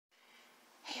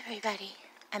Everybody,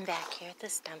 I'm back here at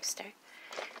this dumpster.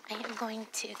 I am going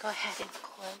to go ahead and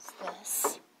close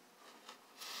this.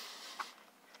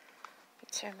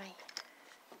 Turn my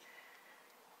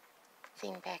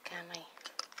thing back on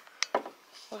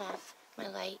my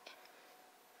light.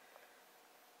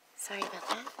 Sorry about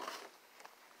that.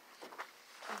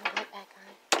 Turn the light back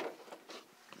on.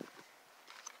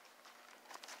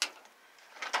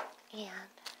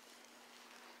 And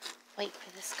wait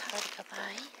for this car to go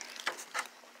by.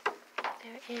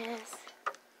 There is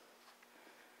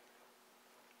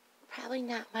probably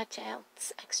not much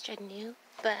else extra new,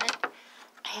 but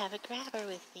I have a grabber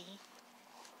with me.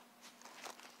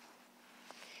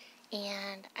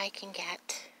 And I can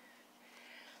get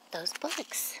those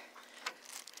books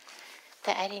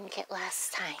that I didn't get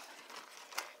last time,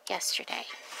 yesterday.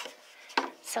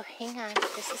 So hang on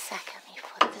just a second, let me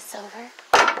flip this over.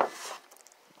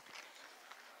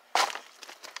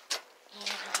 And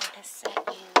I'm going to set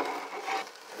you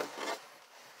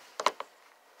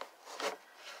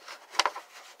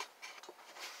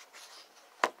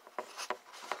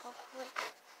hopefully.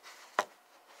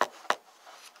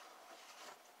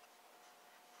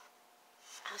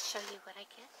 I'll show you what I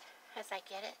get as I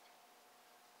get it.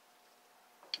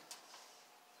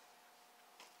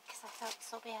 Because I felt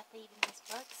so bad leaving these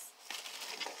books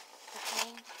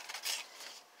behind.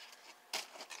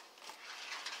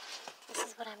 This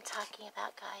is what I'm talking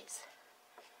about, guys.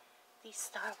 These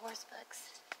Star Wars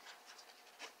books.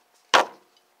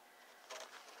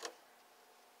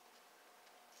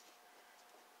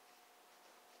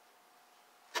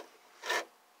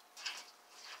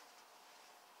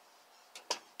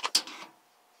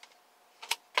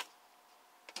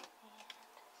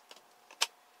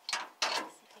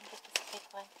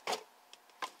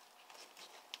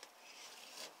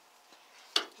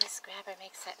 This grabber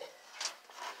makes it.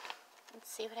 Let's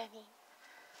see what I mean.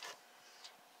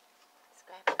 This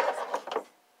grabber makes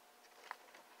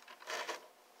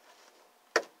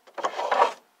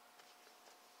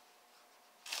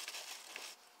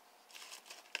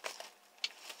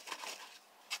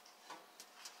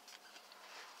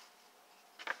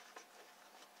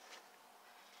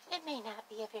it. It may not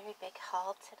be a very big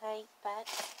haul tonight, but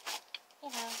you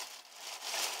know.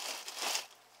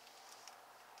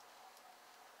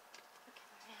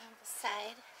 Around the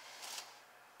side.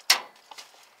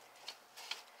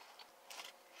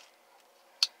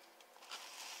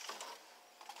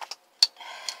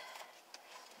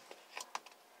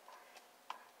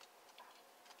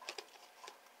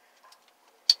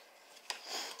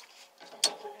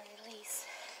 Release.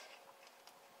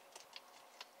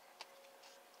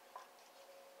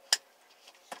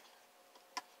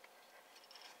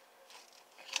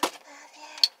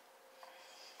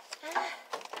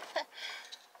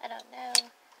 I don't know.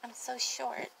 I'm so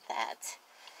short that,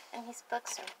 and these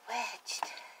books are wedged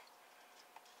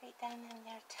right down in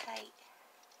there tight.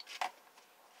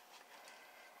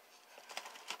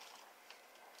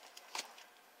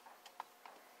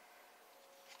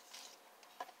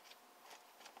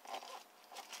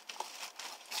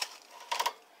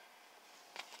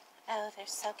 Oh, they're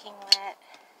soaking wet.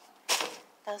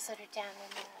 Those that are down in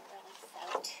there are really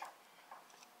soaked.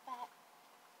 But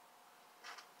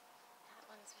that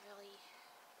one's really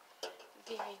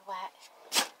very wet.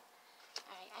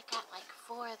 Alright, I got like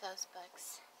 4 of those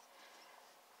books.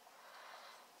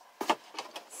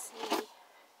 Let's see. Let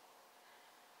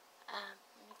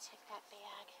me check that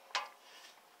bag.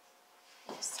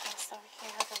 Just toss over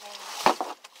here out of the way.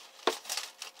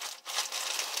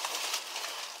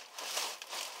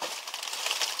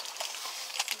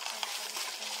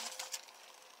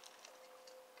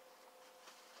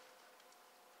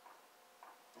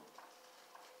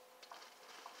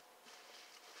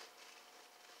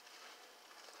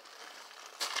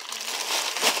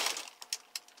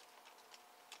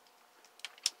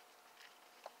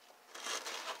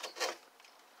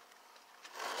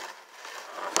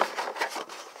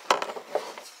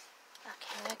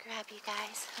 Grab you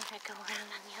guys. I'm going to go around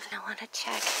on the other. I want to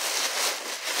check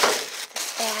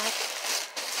this bag.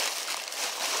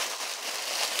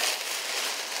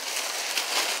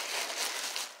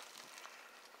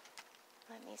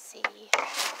 Let me see.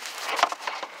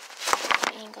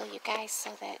 Angle you guys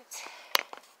so that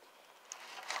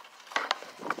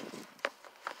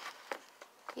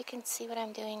you can see what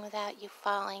I'm doing without you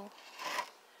falling.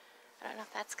 I don't know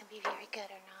if that's going to be very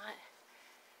good or not.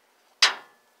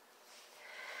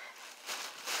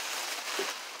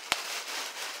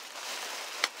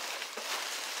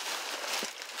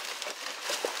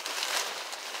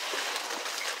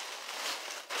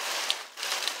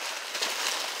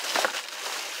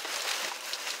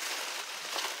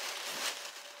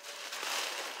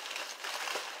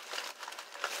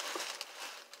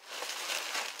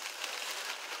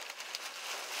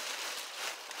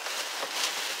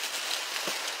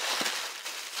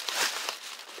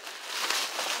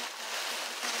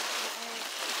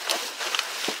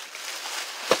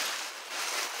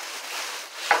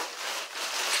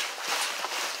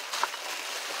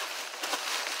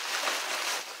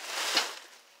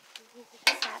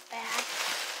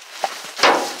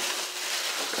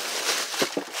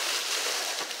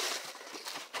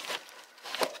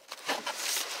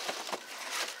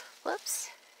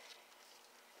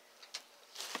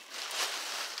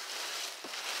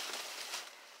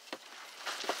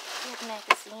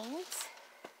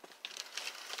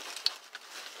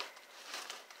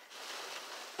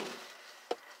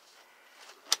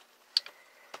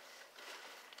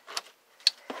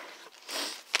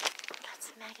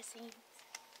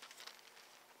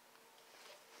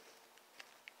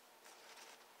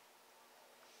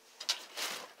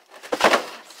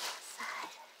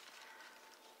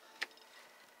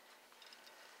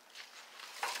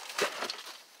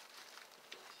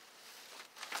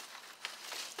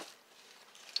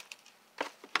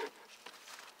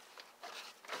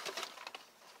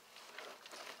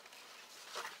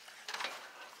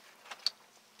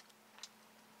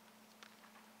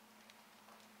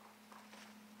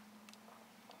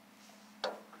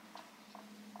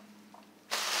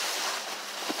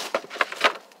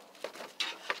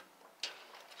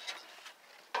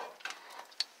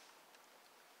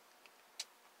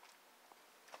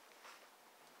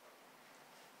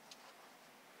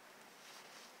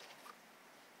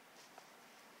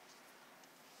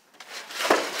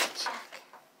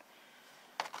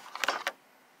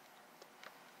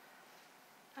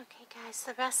 guys,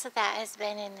 the rest of that has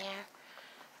been in there.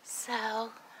 So,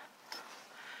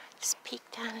 just peek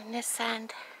down in this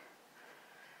end.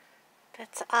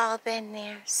 That's all been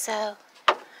there. So,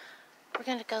 we're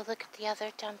going to go look at the other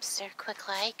dumpster quick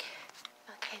like.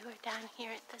 Okay, we're down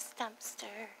here at this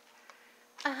dumpster.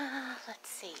 Let's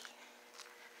see.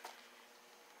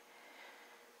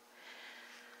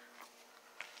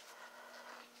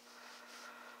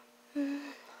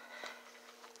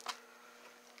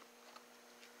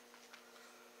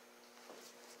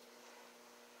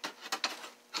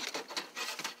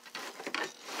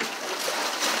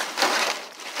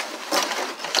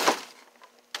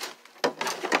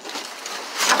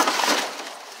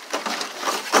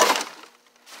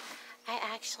 I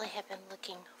actually have been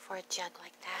looking for a jug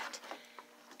like that.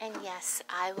 And yes,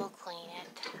 I will clean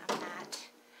it. I'm not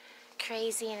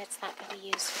crazy and it's not going to be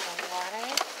used for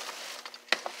water.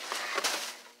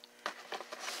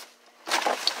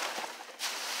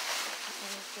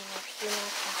 Anything of human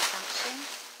consumption.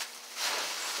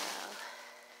 So,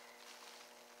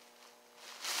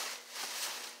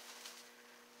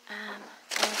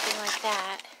 anything like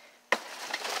that.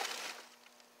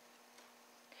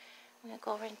 I'm going to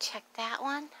go over and check that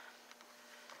one.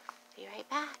 Be right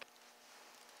back.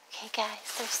 Okay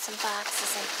guys, there's some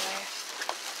boxes in here.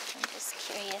 I'm just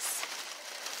curious.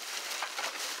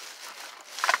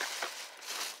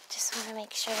 Just want to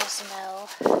make sure there's no,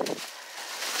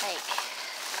 like,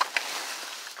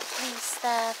 clean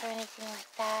stuff or anything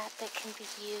like that that can be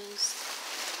used.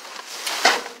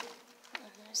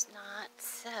 And there's not,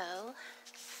 so...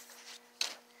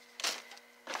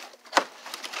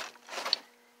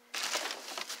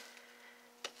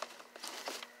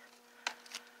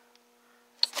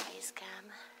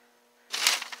 gum.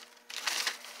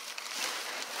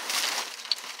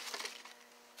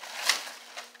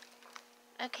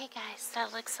 Okay guys,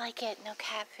 that looks like it. No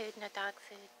cat food, no dog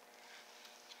food.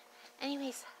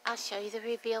 Anyways, I'll show you the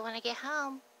reveal when I get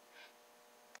home.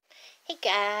 Hey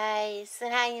guys,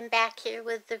 and I am back here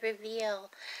with the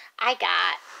reveal.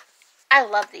 I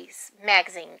love these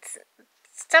magazines.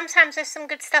 Sometimes there's some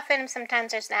good stuff in them,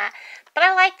 sometimes there's not. But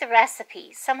I like the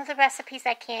recipes. Some of the recipes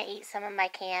I can't eat, some of them I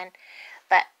can.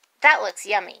 But that looks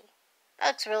yummy. That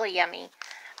looks really yummy.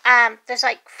 There's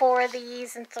like 4 of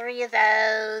these and 3 of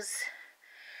those.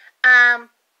 And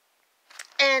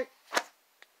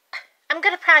I'm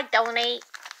going to probably donate.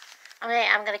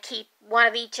 I'm going to keep one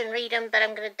of each and read them, but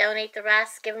I'm going to donate the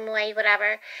rest, give them away,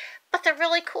 whatever. But they're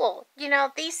really cool. You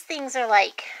know, these things are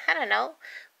like, I don't know,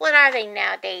 what are they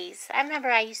nowadays? I remember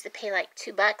I used to pay like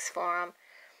 $2 for them.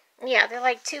 Yeah, they're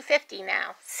like $2.50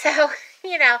 now. So,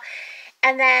 you know,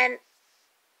 and then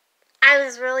I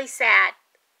was really sad.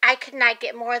 I could not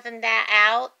get more than that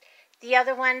out. The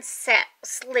other ones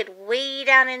slid way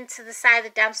down into the side of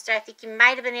the dumpster. I think you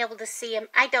might have been able to see them.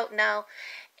 I don't know.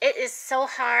 It is so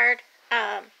hard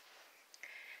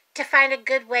to find a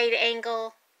good way to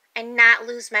angle and not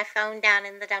lose my phone down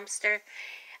in the dumpster.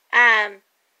 And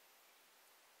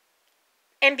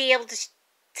be able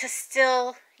to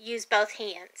still use both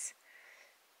hands.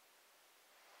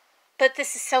 But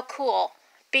this is so cool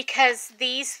because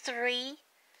these 3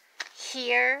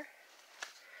 here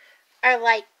are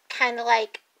like kind of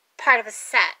like part of a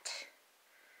set.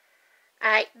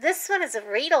 Alright, this one is a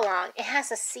read-along. It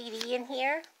has a CD in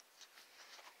here.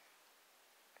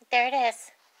 There it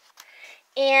is.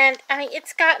 And, I mean,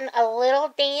 it's gotten a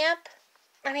little damp.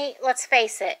 I mean, let's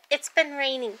face it. It's been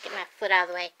raining. Get my foot out of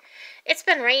the way. It's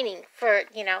been raining for,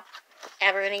 you know,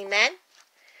 ever and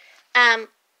amen.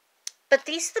 But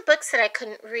these are the books that I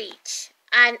couldn't reach.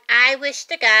 And I wish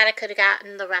to God I could have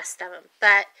gotten the rest of them.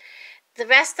 But the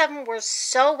rest of them were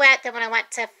so wet that when I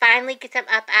went to finally get them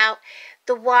up out,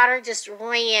 the water just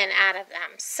ran out of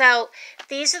them. So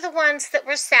these are the ones that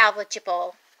were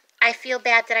salvageable. I feel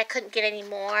bad that I couldn't get any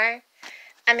more.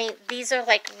 I mean, these are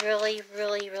like really,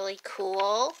 really, really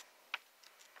cool.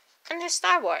 And they're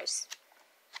Star Wars.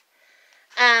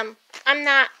 I'm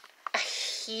not a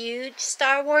huge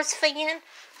Star Wars fan.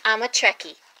 I'm a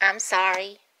Trekkie. I'm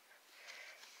sorry.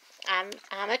 I'm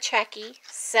a Trekkie.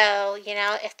 So, you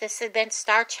know, if this had been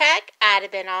Star Trek, I'd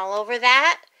have been all over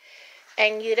that.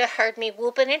 And you'd have heard me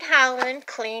whooping and howling,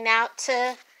 clean out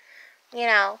to, you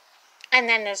know. And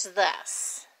then there's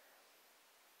this.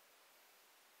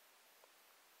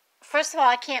 First of all,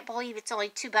 I can't believe it's only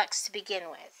 $2 to begin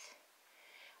with.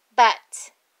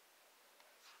 But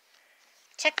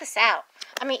check this out.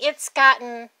 I mean, it's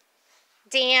gotten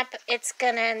damp. It's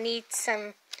going to need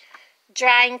some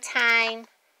drying time.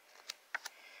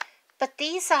 But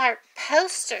these are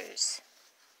posters.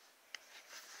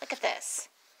 Look at this.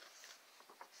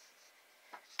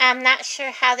 I'm not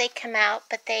sure how they come out,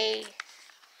 but they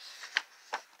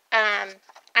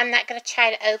I'm not going to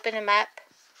try to open them up.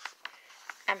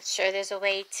 I'm sure there's a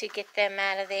way to get them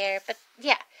out of there. But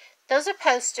yeah, those are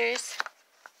posters.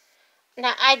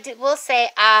 Now, will say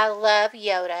I love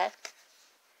Yoda.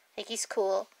 I think he's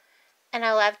cool. And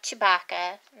I love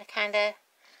Chewbacca. And I kind of...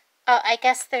 Oh, I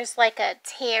guess there's like a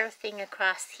tear thing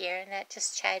across here. And that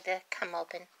just tried to come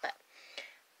open. But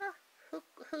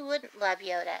who wouldn't love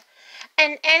Yoda?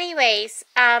 And anyways,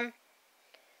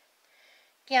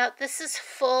 you know, this is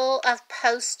full of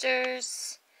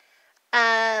posters.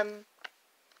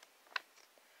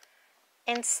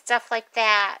 And stuff like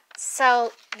that.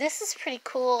 So this is pretty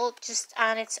cool just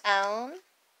on its own.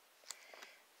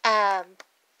 Not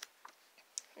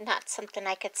something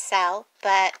I could sell,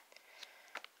 but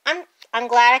I'm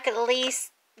glad I could at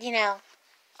least, you know,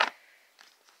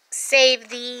 save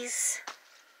these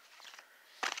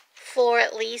for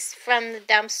at least from the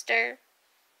dumpster.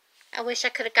 I wish I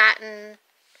could have gotten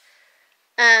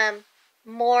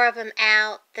more of them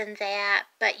out than that,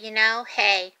 but you know,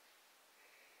 hey,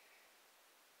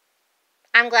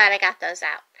 I'm glad I got those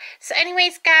out. So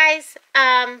anyways, guys,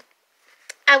 I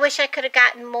wish I could have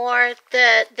gotten more.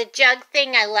 The jug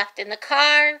thing I left in the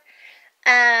car.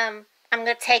 I'm going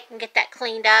to take and get that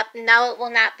cleaned up. No, it will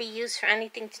not be used for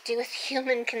anything to do with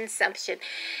human consumption.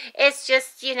 It's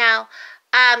just, you know,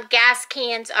 gas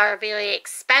cans are very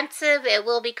expensive. It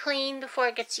will be cleaned before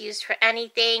it gets used for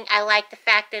anything. I like the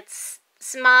fact it's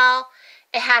small.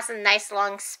 It has a nice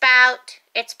long spout.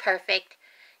 It's perfect.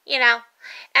 You know,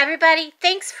 everybody,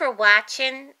 thanks for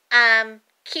watching.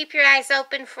 Keep your eyes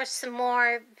open for some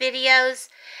more videos.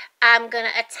 I'm going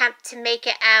to attempt to make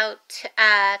it out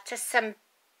to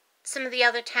some of the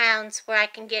other towns where I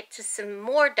can get to some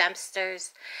more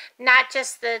dumpsters. Not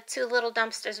just the 2 little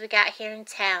dumpsters we got here in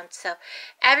town. So,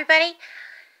 everybody,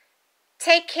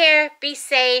 take care. Be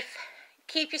safe.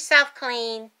 Keep yourself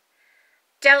clean.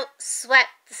 Don't sweat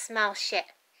the small shit.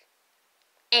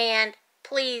 And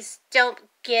please don't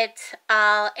get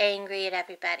all angry at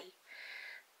everybody.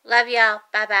 Love y'all.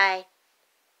 Bye-bye.